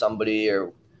moving for somebody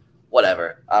or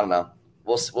whatever. I don't know.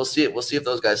 We'll see it. We'll see if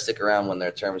those guys stick around when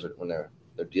their deals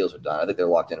are done. I think they're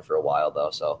locked in for a while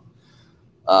though. So,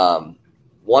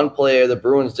 one player the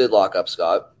Bruins did lock up,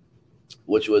 Scott,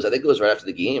 which was, I think it was right after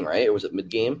the game, right? Or was it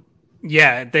mid-game?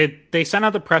 Yeah, they sent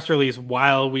out the press release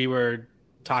while we were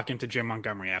talking to Jim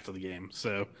Montgomery after the game.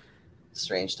 So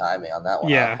strange timing on that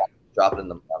one. Yeah, drop it in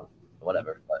the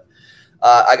whatever. But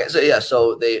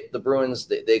so the Bruins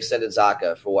they extended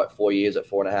Zacha for what, 4 years at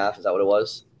 4.5? Is that what it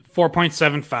was?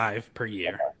 4.75 per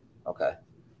year. Okay.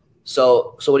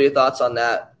 So what are your thoughts on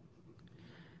that?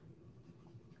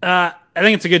 I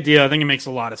think it's a good deal. I think it makes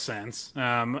a lot of sense.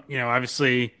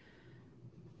 Obviously,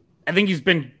 I think he's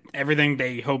been everything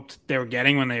they hoped they were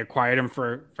getting when they acquired him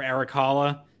for Eric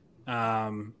Holla.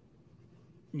 And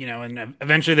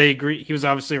eventually they agreed. He was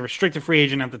obviously a restricted free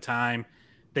agent at the time.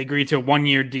 They agreed to a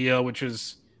 1-year deal, which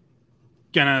was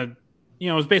it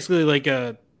was basically like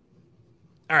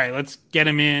all right, let's get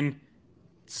him in,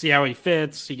 see how he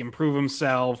fits. He can prove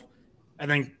himself. I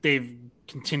think they've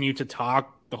continued to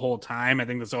talk the whole time. I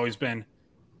think there's always been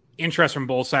interest from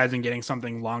both sides in getting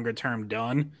something longer term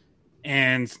done.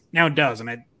 And now it does. And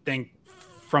I think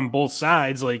from both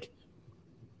sides, like,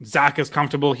 Zacha's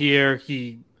comfortable here.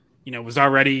 He, was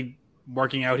already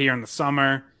working out here in the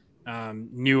summer,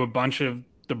 knew a bunch of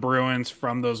the Bruins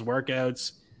from those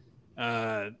workouts,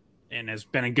 and has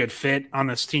been a good fit on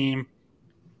this team.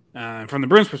 From the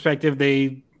Bruins' perspective,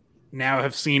 they now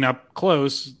have seen up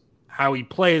close how he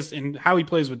plays and how he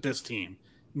plays with this team.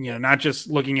 Not just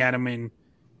looking at him in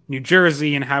New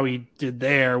Jersey and how he did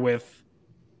there with,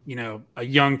 a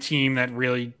young team that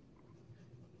really,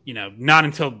 not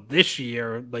until this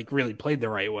year, like, really played the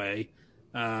right way.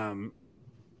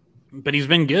 But he's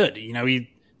been good. He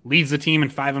leads the team in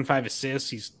 5-on-5 assists.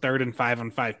 He's third in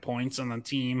 5-on-5 points on the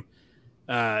team.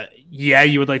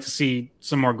 You would like to see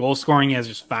some more goal scoring. He has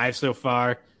just 5 so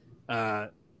far.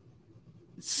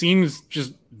 Seems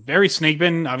just very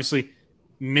snake-bitten. Obviously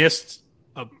missed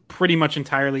a pretty much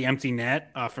entirely empty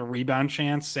net off a rebound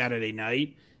chance Saturday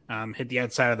night. Hit the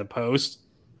outside of the post.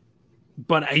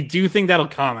 But I do think that'll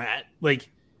come. I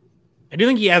do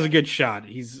think he has a good shot.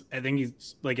 I think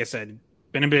he's, like I said,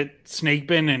 been a bit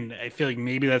snake-bitten, and I feel like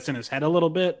maybe that's in his head a little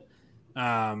bit.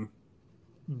 But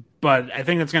I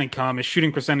think that's going to come. His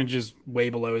shooting percentage is way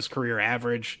below his career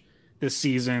average this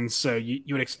season, so you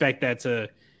would expect that to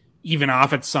even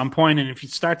off at some point. And if you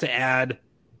start to add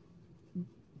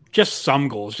just some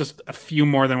goals, just a few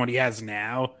more than what he has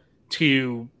now,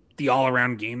 to the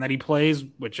all-around game that he plays,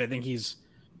 which I think he's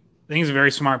a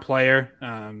very smart player.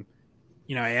 I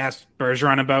asked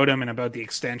Bergeron about him and about the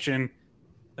extension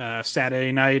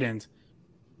Saturday night, and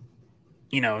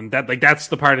and that's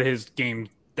the part of his game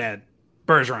that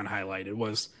Bergeron highlighted,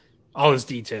 was all his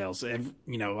details,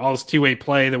 all his two-way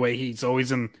play, the way he's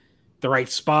always in the right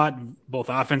spot, both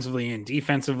offensively and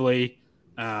defensively.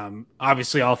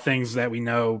 Obviously, all things that we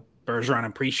know Bergeron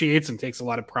appreciates and takes a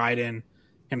lot of pride in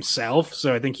himself.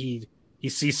 So I think he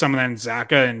sees some of that in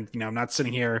Zacha, and I'm not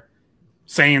sitting here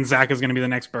saying Zacha is going to be the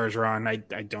next Bergeron.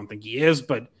 I don't think he is,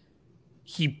 but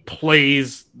he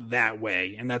plays that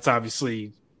way. And that's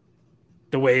obviously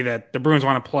the way that the Bruins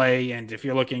want to play. And if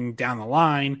you're looking down the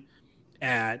line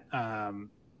at,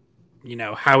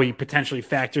 how he potentially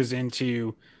factors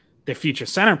into their future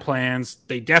center plans,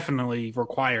 they definitely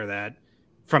require that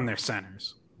from their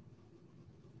centers.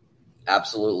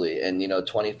 Absolutely. And,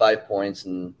 25 points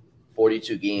in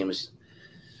 42 games,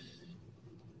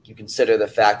 you consider the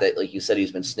fact that, like you said,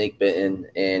 he's been snake bitten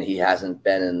and he hasn't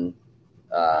been in,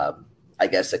 I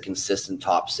guess, a consistent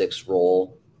top 6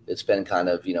 role. It's been kind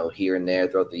of, here and there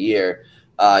throughout the year.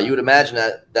 You would imagine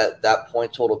that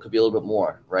point total could be a little bit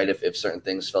more, right? If certain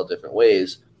things fell different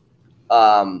ways.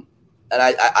 And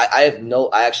I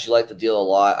actually like the deal a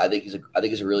lot. I think he's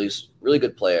a really, really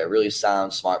good player, really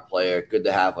sound, smart player, good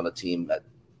to have on a team that,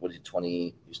 what is he,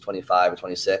 20, he's 25 or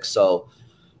 26. So,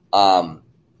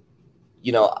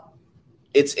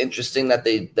 it's interesting that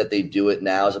they do it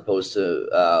now as opposed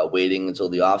to waiting until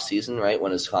the off season, right,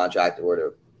 when his contract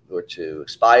were to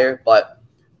expire. But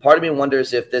part of me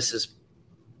wonders if this is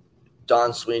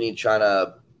Don Sweeney trying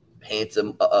to paint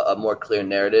a more clear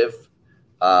narrative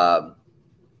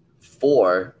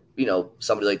for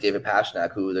somebody like David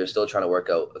Pastrnak, who they're still trying to work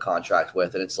out a contract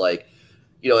with. And it's like,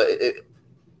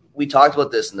 we talked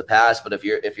about this in the past, but if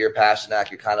you're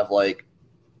Pastrnak, you're kind of like,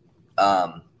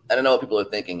 I don't know what people are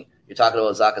thinking. You're talking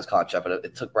about Zacha's contract, but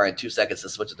it took Brian 2 seconds to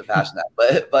switch it to Pastrnak.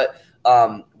 But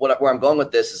where I'm going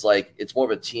with this is like it's more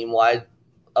of a team wide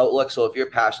outlook. So if you're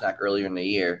Pastrnak earlier in the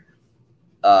year,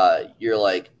 you're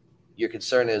like your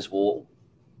concern is, well,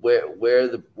 where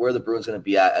the Bruins going to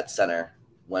be at center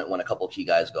when a couple of key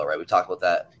guys go, right? We talked about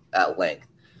that at length.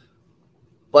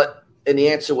 And the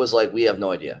answer was like, we have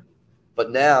no idea.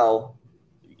 But now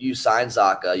you signed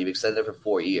Zacha, you've extended it for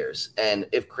 4 years. And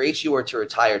if Krejci were to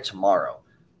retire tomorrow,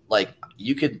 like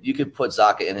you could put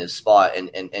Zacha in his spot,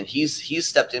 and he's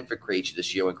stepped in for Krejci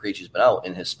this year when Krejci's been out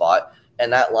in his spot,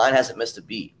 and that line hasn't missed a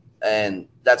beat. And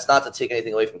that's not to take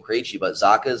anything away from Krejci, but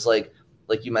Zacha is like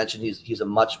you mentioned, he's a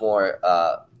much more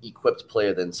equipped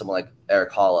player than someone like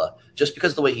Eric Haula, just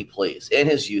because of the way he plays and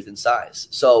his youth and size.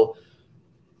 So,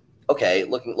 okay,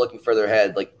 looking further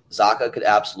ahead, like Zacha could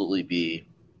absolutely be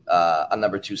a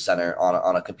number 2 center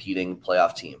on a competing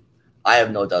playoff team. I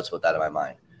have no doubts about that in my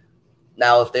mind.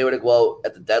 Now, if they were to go out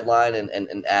at the deadline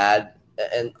and add,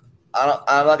 and I'm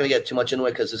not going to get too much into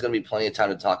it because there's going to be plenty of time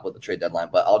to talk about the trade deadline,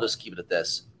 but I'll just keep it at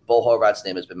this. Bo Horvat's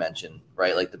name has been mentioned,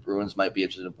 right? Like the Bruins might be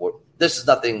interested in board. This is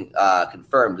nothing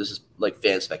confirmed. This is like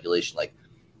fan speculation. Like,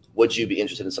 would you be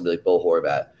interested in somebody like Bo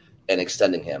Horvat and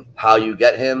extending him? How you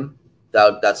get him,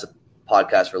 that's a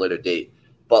podcast for a later date.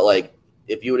 But like,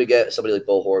 if you were to get somebody like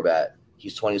Bo Horvat,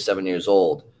 he's 27 years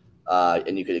old,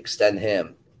 and you could extend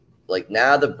him. Like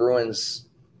now the Bruins,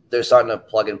 they're starting to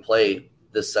plug and play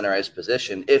this center ice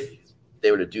position if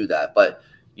they were to do that. But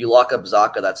you lock up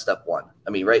Zacha, that's step one. I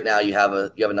mean, right now you have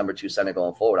a number 2 center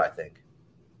going forward, I think.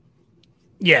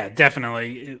 Yeah,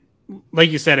 definitely.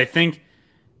 Like you said, I think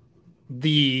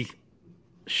the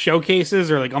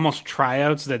showcases or like almost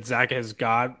tryouts that Zacha has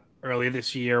got earlier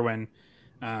this year when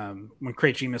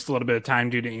Krejci missed a little bit of time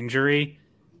due to injury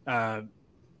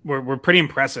were pretty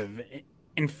impressive.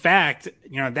 In fact,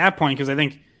 at that point, because I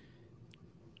think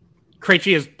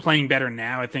Krejci is playing better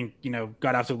now. I think,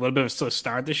 got off to a little bit of a slow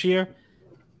start this year.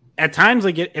 At times,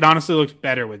 like it honestly looks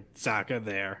better with Zacha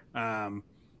there.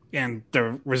 And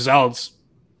the results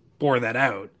bore that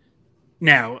out.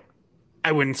 Now,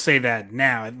 I wouldn't say that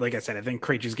now. Like I said, I think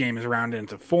Krejci's game is rounded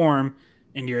into form,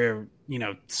 and you're,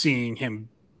 seeing him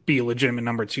be a legitimate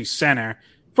number 2 center.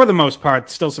 For the most part,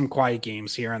 still some quiet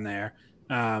games here and there,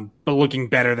 but looking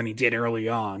better than he did early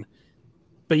on.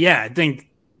 But yeah, I think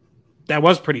that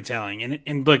was pretty telling.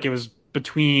 And look, it was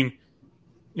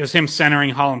him centering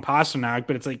Hall and Pastrnak,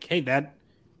 but it's like, hey, that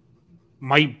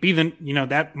might be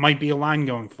that might be a line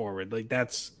going forward. Like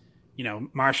that's,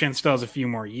 Marchand still has a few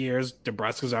more years.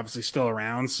 DeBrusk's obviously still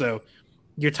around. So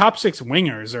your top 6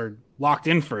 wingers are locked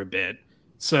in for a bit.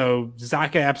 So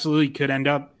Zacha absolutely could end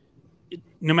up,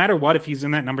 no matter what, if he's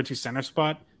in that number 2 center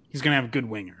spot, he's going to have good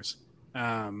wingers.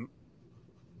 And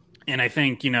I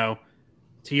think, to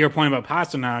your point about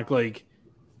Pastrnak, like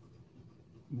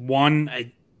one,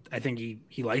 I think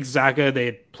he likes Zacha. They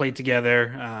had played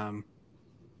together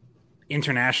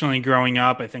internationally growing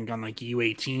up, I think on like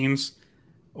U18s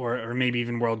or maybe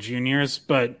even World Juniors.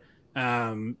 But,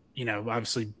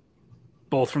 obviously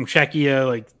both from Czechia,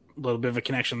 like a little bit of a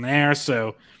connection there.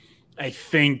 So I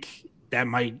think that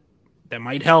might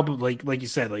help. Like you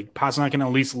said, like Pastrnak can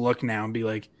at least look now and be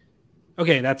like,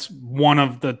 okay, that's one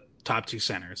of the top 2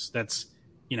 centers. That's,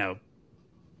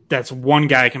 that's one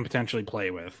guy I can potentially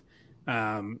play with.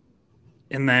 And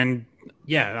then,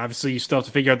 yeah, obviously you still have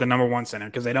to figure out the number one center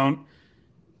because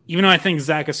even though I think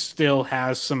Zacha still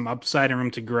has some upside and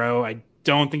room to grow, I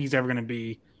don't think he's ever going to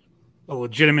be a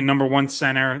legitimate number one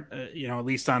center, at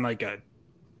least on like a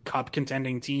cup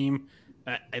contending team.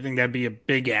 I think that'd be a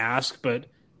big ask, but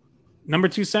number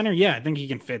two center, yeah, I think he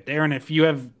can fit there. And if you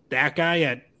have that guy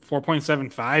at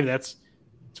 4.75, it's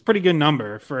a pretty good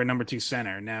number for a number two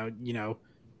center. Now,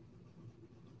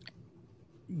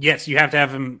 yes, you have to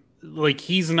have him like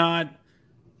he's not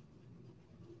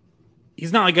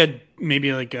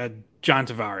maybe like a John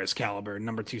Tavares caliber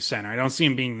number two center. I don't see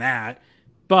him being that,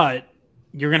 but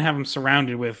you're going to have him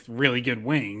surrounded with really good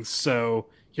wings, so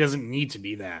he doesn't need to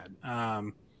be that.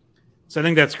 So I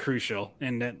think that's crucial,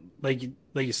 and that, like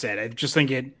you said, I just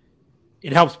think it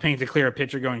helps paint a clearer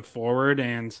picture going forward.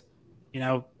 And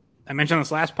I mentioned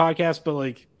this last podcast, but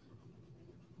like,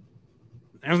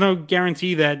 there's no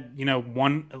guarantee that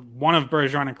one of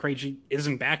Bergeron and Krejci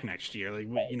isn't back next year. Like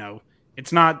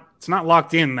it's not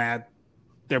locked in that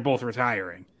they're both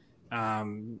retiring.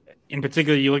 In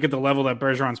particular, you look at the level that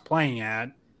Bergeron's playing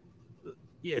at.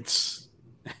 It's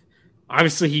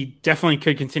obviously he definitely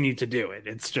could continue to do it.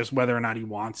 It's just whether or not he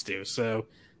wants to. So,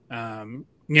 even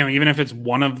if it's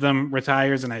one of them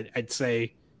retires, and I'd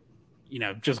say,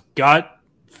 just gut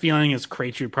feeling is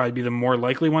Krejci would probably be the more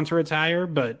likely one to retire,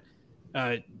 but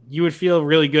you would feel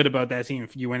really good about that team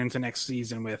if you went into next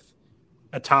season with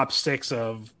a top six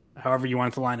of however you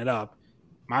want to line it up: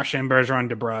 Marchand, Bergeron,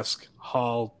 DeBrusk,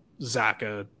 Hall,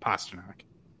 Zacha, Pasternak.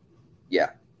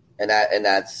 Yeah, and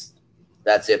that's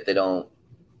if they don't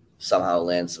somehow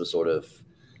land some sort of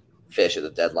fish at the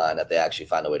deadline that they actually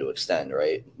find a way to extend,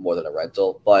 right? More than a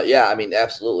rental. But yeah, I mean,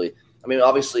 absolutely. I mean,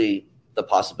 obviously the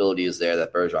possibility is there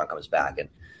that Bergeron comes back, and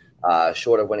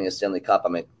short of winning a Stanley Cup, I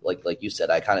mean, like you said,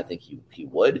 I kind of think he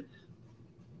would,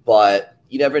 but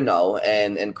you never know.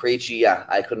 And Krejci, yeah,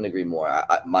 I couldn't agree more.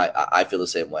 I feel the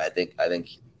same way. I think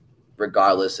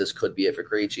regardless, this could be it for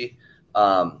Krejci.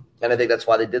 And I think that's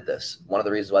why they did this. One of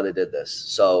the reasons why they did this.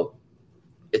 So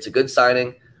it's a good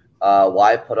signing.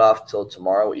 Why put off till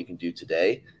tomorrow what you can do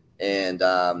today? And,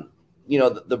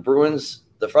 the Bruins,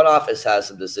 the front office has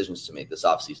some decisions to make this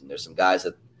offseason.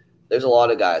 There's a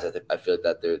lot of guys I feel like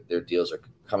that their deals are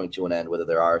coming to an end, whether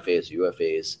they're RFAs or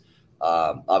UFAs.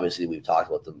 Obviously, we've talked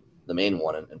about the main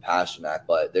one in Pasternak,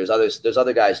 but there's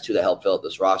other guys too that help fill out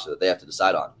this roster that they have to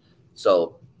decide on.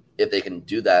 So if they can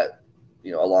do that,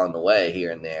 along the way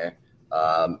here and there,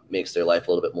 makes their life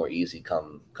a little bit more easy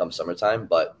come summertime.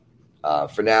 But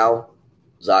for now,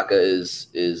 Zacha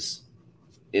is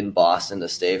in Boston to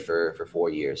stay for 4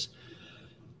 years.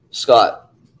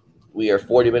 Scott, we are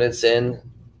 40 minutes in.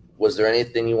 Was there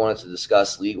anything you wanted to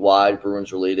discuss league-wide,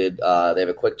 Bruins-related? They have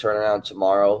a quick turnaround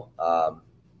tomorrow,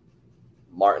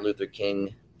 Martin Luther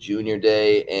King Jr.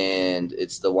 Day, and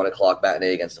it's the 1 o'clock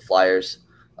matinee against the Flyers.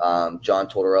 John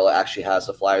Tortorella actually has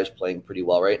the Flyers playing pretty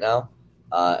well right now.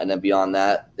 And then beyond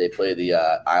that, they play the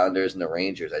Islanders and the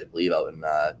Rangers, I believe, out in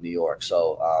New York.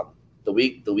 So the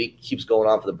week keeps going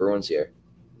on for the Bruins here.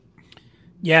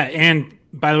 Yeah, and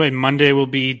by the way, Monday will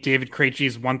be David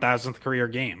Krejci's 1,000th career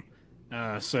game.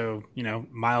 So,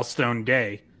 milestone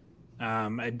day.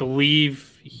 I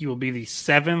believe he will be the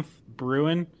 7th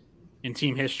Bruin in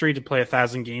team history to play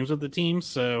 1,000 games with the team.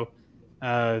 So,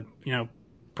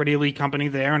 pretty elite company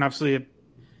there, and obviously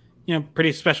a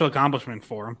pretty special accomplishment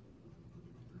for him.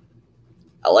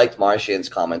 I liked Marchand's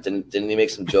comment. Didn't he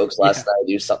make some jokes last night?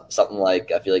 Do something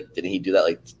like, I feel like, didn't he do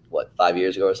that 5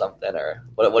 years ago or something? Or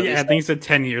what? Yeah, I think he said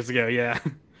 10 years ago. Yeah,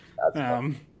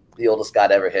 the oldest guy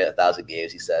to ever hit 1,000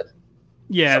 games. He said.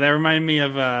 Yeah, that reminded me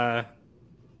of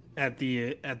at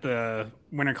the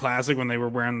Winter Classic when they were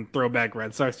wearing throwback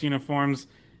Red Sox uniforms.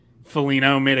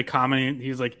 Foligno made a comment. He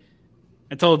was like,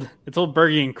 "I told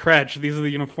Bergie and Kretsch these are the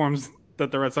uniforms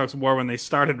that the Red Sox wore when they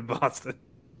started in Boston."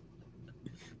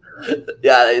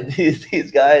 Yeah,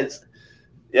 these guys.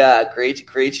 Yeah,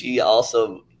 Krejci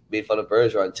also made fun of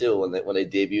Bergeron too when they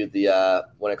debuted the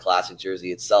Winter Classic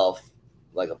jersey itself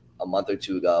like a month or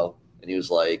two ago, and he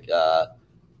was like, "Oh,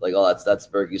 that's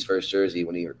Bergie's first jersey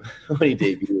when he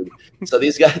debuted." So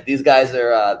these guys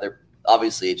are they're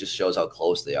obviously, it just shows how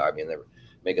close they are. I mean, they're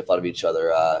making fun of each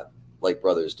other like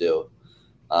brothers do.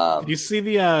 Did you see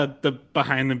the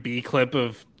behind the B clip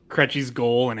of Krejci's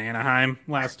goal in Anaheim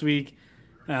last week?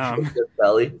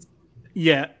 Belly.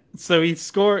 Yeah, so he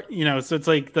scored. So it's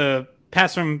like the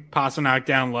pass from Pasternak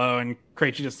down low, and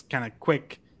Krejci just kind of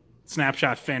quick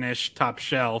snapshot finish, top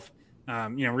shelf.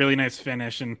 Really nice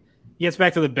finish, and he gets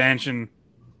back to the bench, and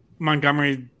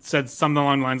Montgomery said something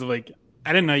along the lines of like,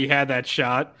 "I didn't know you had that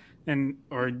shot,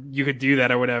 or you could do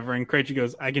that or whatever." And Krejci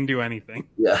goes, "I can do anything."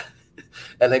 Yeah.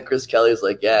 And then Chris Kelly's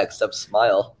like, yeah, except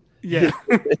smile. Yeah.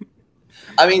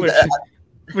 I mean,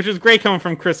 which is great coming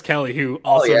from Chris Kelly, who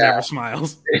also never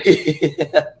smiles.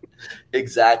 Yeah,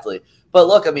 exactly. But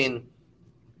look, I mean,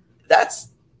 that's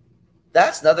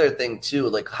another thing too,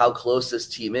 like how close this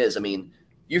team is. I mean,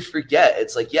 you forget,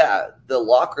 it's like, yeah, the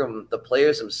locker room, the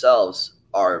players themselves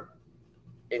are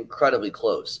incredibly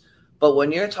close. But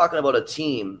when you're talking about a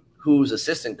team whose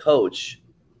assistant coach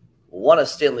won a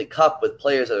Stanley Cup with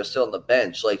players that are still on the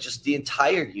bench, like just the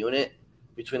entire unit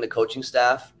between the coaching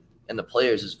staff and the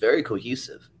players is very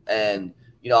cohesive. And,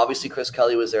 obviously Chris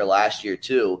Kelly was there last year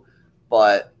too,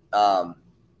 but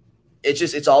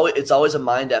it's always a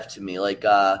mind F to me.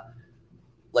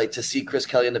 Like to see Chris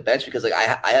Kelly on the bench, because like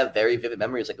I have very vivid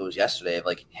memories, like it was yesterday, of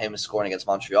like him scoring against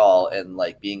Montreal and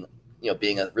like being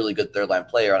a really good third line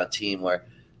player on a team where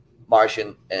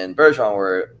Marchand and Bergeron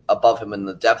were above him in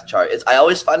the depth chart. I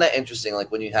always find that interesting.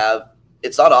 Like when you have,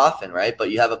 it's not often, right?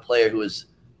 But you have a player who is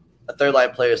a third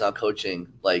line player is now coaching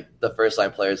like the first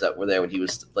line players that were there when he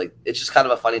was like, it's just kind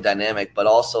of a funny dynamic. But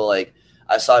also like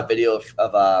I saw a video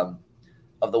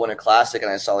of the Winter Classic, and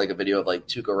I saw like a video of like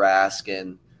Tuukka Rask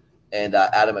and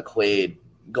Adam McQuaid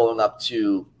going up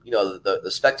to the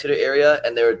spectator area,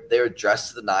 and they were dressed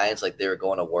to the nines like they were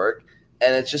going to work.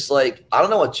 And it's just like, I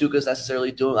don't know what Tuukka's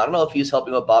necessarily doing. I don't know if he's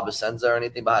helping with Bob Essenza or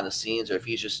anything behind the scenes, or if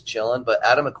he's just chilling. But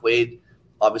Adam McQuaid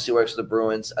obviously works for the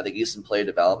Bruins. I think he's in player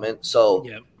development. So,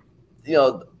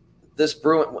 this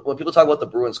when people talk about the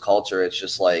Bruins culture, it's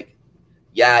just like,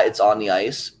 yeah, it's on the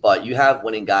ice, but you have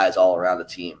winning guys all around the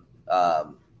team,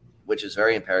 which is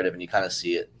very imperative, and you kind of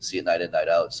see it night in, night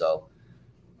out. So,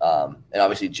 and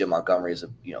obviously Jim Montgomery is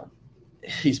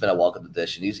he's been a welcome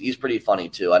addition. He's pretty funny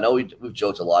too. I know we've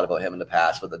joked a lot about him in the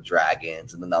past with the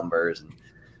Dragons and the numbers,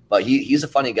 but he's a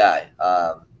funny guy.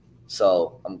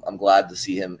 So I'm glad to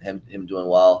see him doing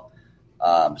well.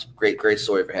 It's a great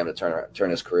story for him to turn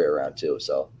his career around too.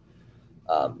 So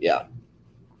yeah.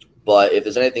 But if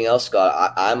there's anything else,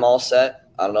 Scott, I'm all set.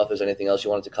 I don't know if there's anything else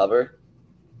you wanted to cover.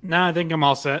 No, I think I'm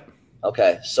all set.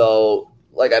 Okay, so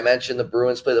like I mentioned, the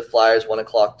Bruins play the Flyers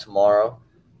 1:00 tomorrow.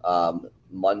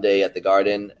 Monday at the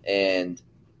Garden. And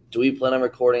do we plan on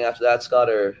recording after that, Scott,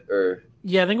 or?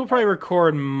 Yeah, I think we'll probably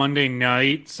record Monday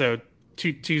night, so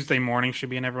Tuesday morning should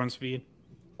be in everyone's feed.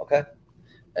 Okay.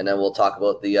 And then we'll talk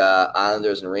about the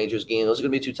Islanders and Rangers game. Those are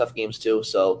going to be two tough games too.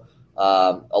 So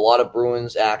a lot of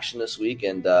Bruins action this week,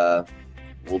 and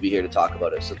we'll be here to talk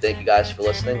about it. So thank you guys for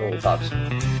listening, and we'll talk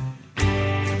soon.